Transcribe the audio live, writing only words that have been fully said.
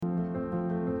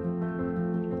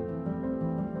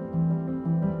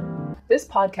This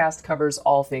podcast covers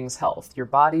all things health, your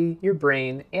body, your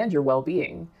brain, and your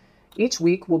well-being. Each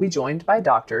week, we'll be joined by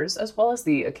doctors, as well as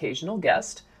the occasional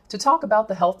guest, to talk about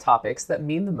the health topics that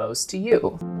mean the most to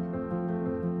you.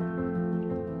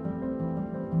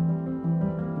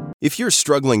 If you're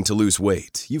struggling to lose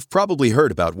weight, you've probably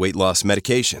heard about weight loss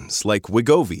medications like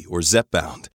Wegovy or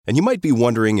Zepbound, and you might be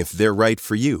wondering if they're right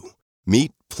for you.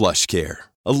 Meet PlushCare,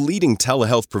 a leading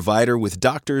telehealth provider with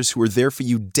doctors who are there for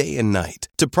you day and night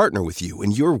to partner with you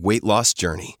in your weight loss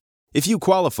journey. If you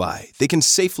qualify, they can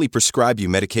safely prescribe you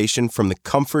medication from the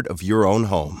comfort of your own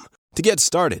home. To get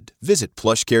started, visit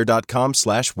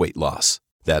plushcare.com/weightloss.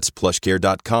 That's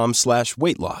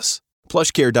plushcare.com/weightloss.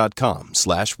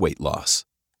 plushcare.com/weightloss.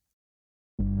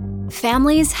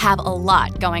 Families have a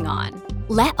lot going on.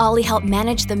 Let Ollie help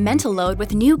manage the mental load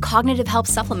with new cognitive help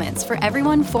supplements for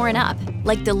everyone 4 and up,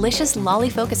 like delicious Lolly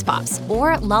Focus Pops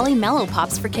or Lolly Mellow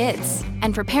Pops for kids.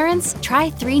 And for parents, try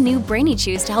 3 new Brainy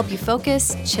Chews to help you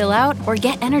focus, chill out, or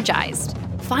get energized.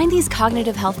 Find these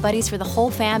cognitive health buddies for the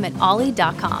whole fam at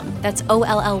ollie.com. That's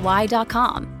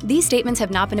OLLY.com. These statements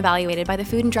have not been evaluated by the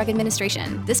Food and Drug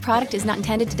Administration. This product is not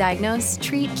intended to diagnose,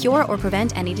 treat, cure, or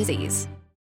prevent any disease.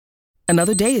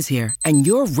 Another day is here, and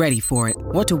you're ready for it.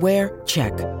 What to wear?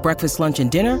 Check. Breakfast, lunch, and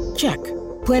dinner? Check.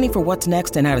 Planning for what's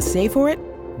next and how to save for it?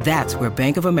 That's where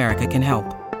Bank of America can help.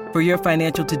 For your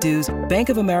financial to-dos, Bank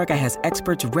of America has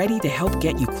experts ready to help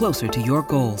get you closer to your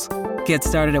goals. Get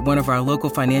started at one of our local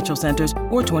financial centers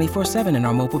or 24/7 in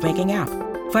our mobile banking app.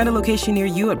 Find a location near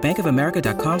you at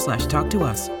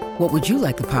bankofamerica.com/talktous. What would you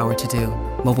like the power to do?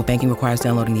 Mobile banking requires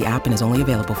downloading the app and is only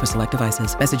available for select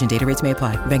devices. Message and data rates may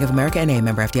apply. Bank of America N.A.,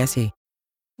 member FDIC.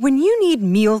 When you need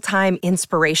mealtime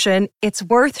inspiration, it's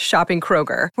worth shopping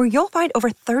Kroger, where you'll find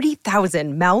over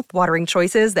 30,000 mouth-watering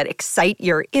choices that excite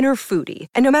your inner foodie.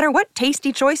 And no matter what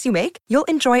tasty choice you make, you'll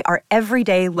enjoy our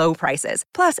everyday low prices,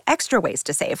 plus extra ways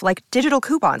to save, like digital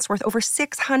coupons worth over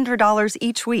 $600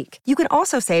 each week. You can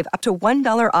also save up to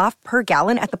 $1 off per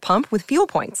gallon at the pump with fuel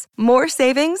points. More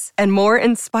savings and more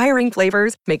inspiring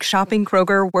flavors make shopping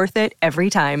Kroger worth it every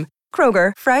time.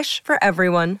 Kroger, fresh for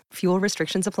everyone. Fuel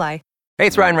restrictions apply. Hey,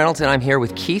 it's Ryan Reynolds, and I'm here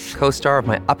with Keith, co-star of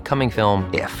my upcoming film,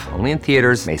 If, only in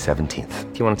theaters May 17th.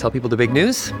 Do you want to tell people the big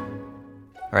news?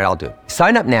 All right, I'll do it.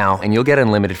 Sign up now and you'll get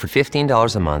unlimited for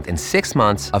 $15 a month and 6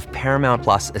 months of Paramount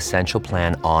Plus Essential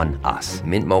Plan on us.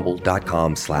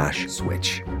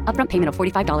 MintMobile.com/switch. Upfront payment of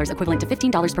 $45 equivalent to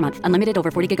 $15 per month. Unlimited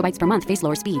over 40 gigabytes per month. Face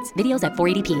lower speeds. Videos at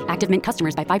 480p. Active Mint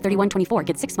customers by 531.24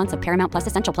 get 6 months of Paramount Plus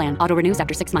Essential Plan. Auto renews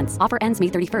after 6 months. Offer ends May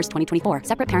 31st, 2024.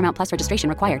 Separate Paramount Plus registration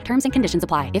required. Terms and conditions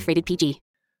apply if rated PG.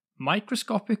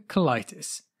 Microscopic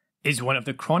colitis is one of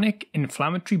the chronic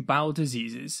inflammatory bowel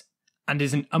diseases and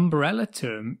is an umbrella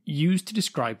term used to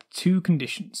describe 2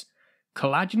 conditions,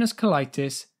 collagenous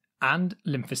colitis and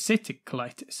lymphocytic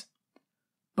colitis.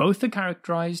 Both are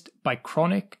characterized by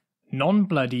chronic,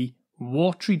 non-bloody,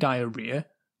 watery diarrhea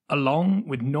along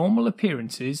with normal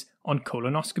appearances on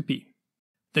colonoscopy.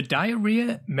 The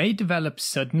diarrhea may develop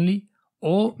suddenly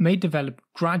or may develop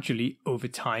gradually over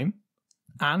time,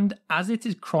 and as it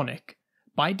is chronic,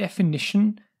 by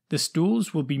definition, the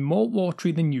stools will be more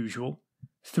watery than usual,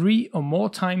 3 or more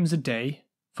times a day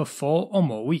for 4 or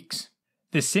more weeks.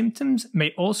 The symptoms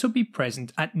may also be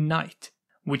present at night,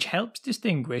 which helps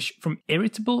distinguish from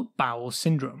irritable bowel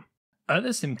syndrome.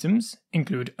 Other symptoms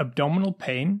include abdominal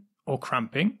pain or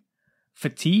cramping,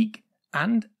 fatigue,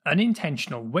 and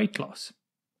unintentional weight loss.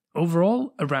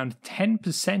 Overall, around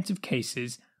 10% of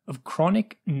cases of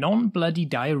chronic non-bloody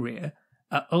diarrhea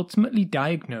are ultimately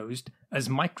diagnosed as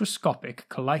microscopic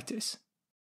colitis.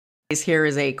 Here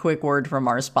is a quick word from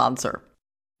our sponsor.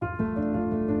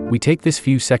 We take this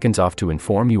few seconds off to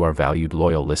inform you, our valued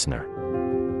loyal listener,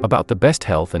 about the best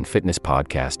health and fitness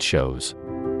podcast shows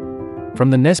from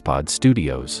the Nespod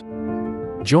Studios.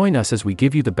 Join us as we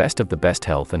give you the best of the best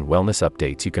health and wellness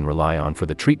updates you can rely on for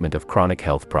the treatment of chronic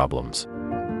health problems.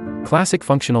 Classic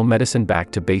functional medicine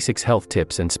back to basics health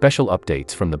tips and special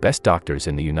updates from the best doctors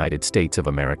in the United States of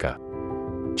America.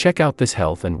 Check out this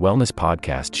health and wellness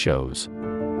podcast shows.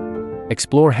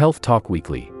 Explore Health Talk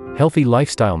Weekly, Healthy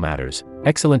Lifestyle Matters,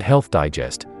 Excellent Health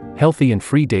Digest, Healthy and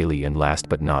Free Daily, and last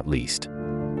but not least,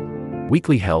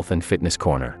 Weekly Health and Fitness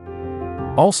Corner.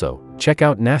 Also, check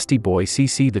out Nasty Boy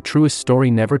CC, the truest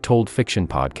story never told fiction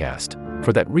podcast,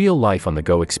 for that real life on the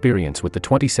go experience with the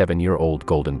 27-year-old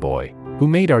golden boy, who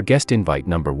made our guest invite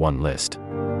 #1 list.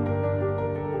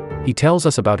 He tells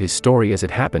us about his story as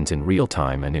it happens in real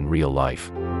time and in real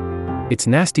life. It's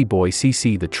Nasty Boy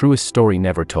CC, the truest story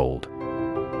never told.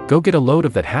 Go get a load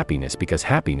of that happiness, because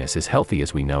happiness is healthy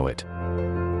as we know it.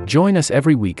 Join us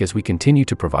every week as we continue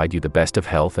to provide you the best of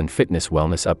health and fitness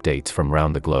wellness updates from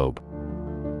around the globe,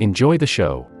 Enjoy the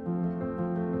show.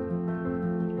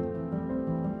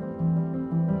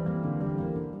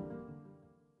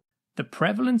 The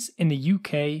prevalence in the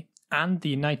UK and the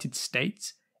United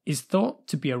States is thought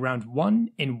to be around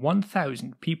 1 in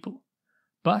 1,000 people,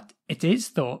 but it is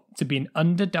thought to be an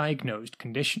underdiagnosed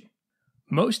condition.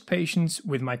 Most patients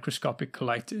with microscopic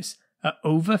colitis are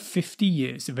over 50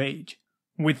 years of age,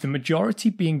 with the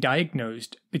majority being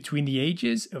diagnosed between the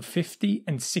ages of 50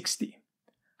 and 60.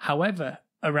 However,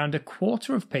 around a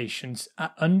quarter of patients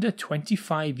are under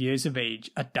 25 years of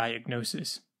age at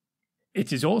diagnosis.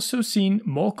 It is also seen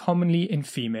more commonly in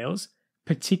females,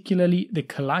 particularly the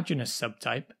collagenous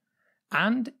subtype,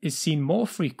 and is seen more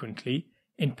frequently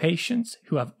in patients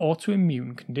who have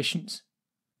autoimmune conditions.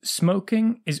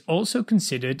 Smoking is also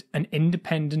considered an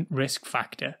independent risk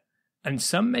factor, and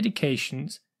some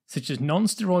medications, such as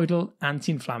non-steroidal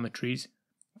anti-inflammatories,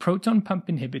 proton pump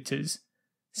inhibitors,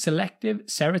 selective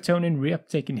serotonin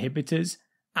reuptake inhibitors,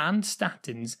 and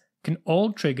statins can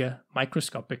all trigger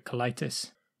microscopic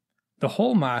colitis. The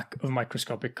hallmark of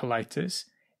microscopic colitis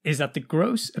is that the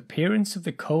gross appearance of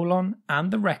the colon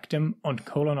and the rectum on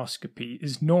colonoscopy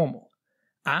is normal,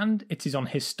 and it is on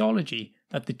histology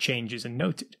that the changes are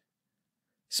noted.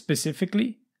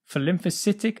 Specifically, for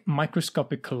lymphocytic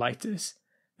microscopic colitis,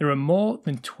 there are more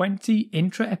than 20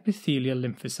 intraepithelial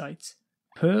lymphocytes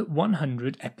per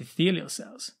 100 epithelial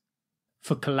cells.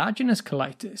 For collagenous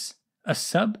colitis, a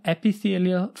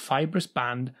subepithelial fibrous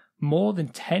band more than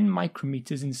 10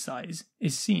 micrometers in size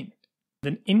is seen.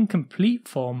 An incomplete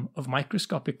form of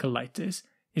microscopic colitis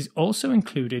is also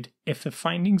included if the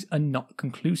findings are not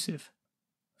conclusive.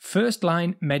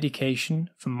 First-line medication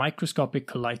for microscopic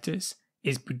colitis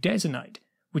is budesonide,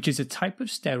 which is a type of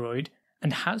steroid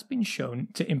and has been shown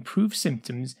to improve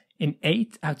symptoms in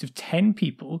 8 out of 10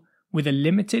 people with a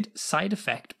limited side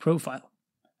effect profile.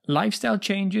 Lifestyle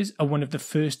changes are one of the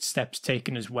first steps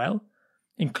taken as well,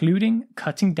 including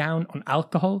cutting down on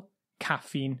alcohol,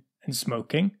 caffeine, and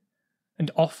smoking, and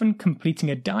often completing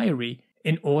a diary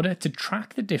in order to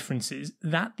track the differences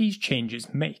that these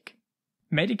changes make.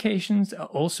 Medications are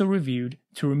also reviewed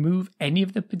to remove any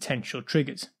of the potential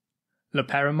triggers.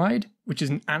 Loperamide, which is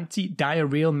an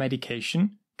anti-diarrheal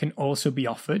medication, can also be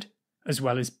offered, as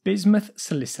well as bismuth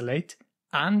salicylate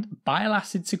and bile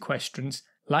acid sequestrants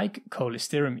like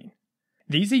cholestyramine.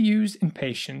 These are used in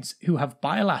patients who have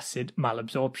bile acid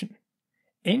malabsorption.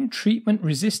 In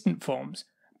treatment-resistant forms,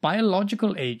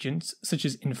 biological agents such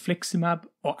as infliximab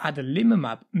or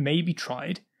adalimumab may be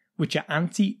tried, which are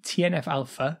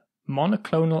anti-TNF-alpha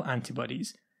monoclonal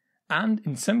antibodies, and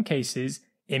in some cases,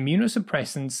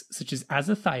 immunosuppressants such as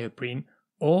azathioprine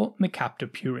or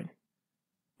mercaptopurine.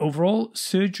 Overall,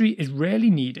 surgery is rarely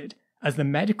needed as the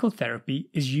medical therapy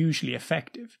is usually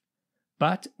effective,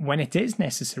 but when it is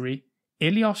necessary,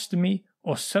 ileostomy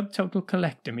or subtotal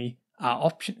colectomy are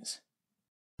options.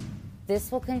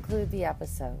 This will conclude the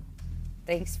episode.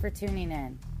 Thanks for tuning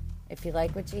in. If you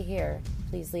like what you hear,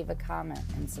 please leave a comment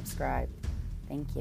and subscribe. Thank you.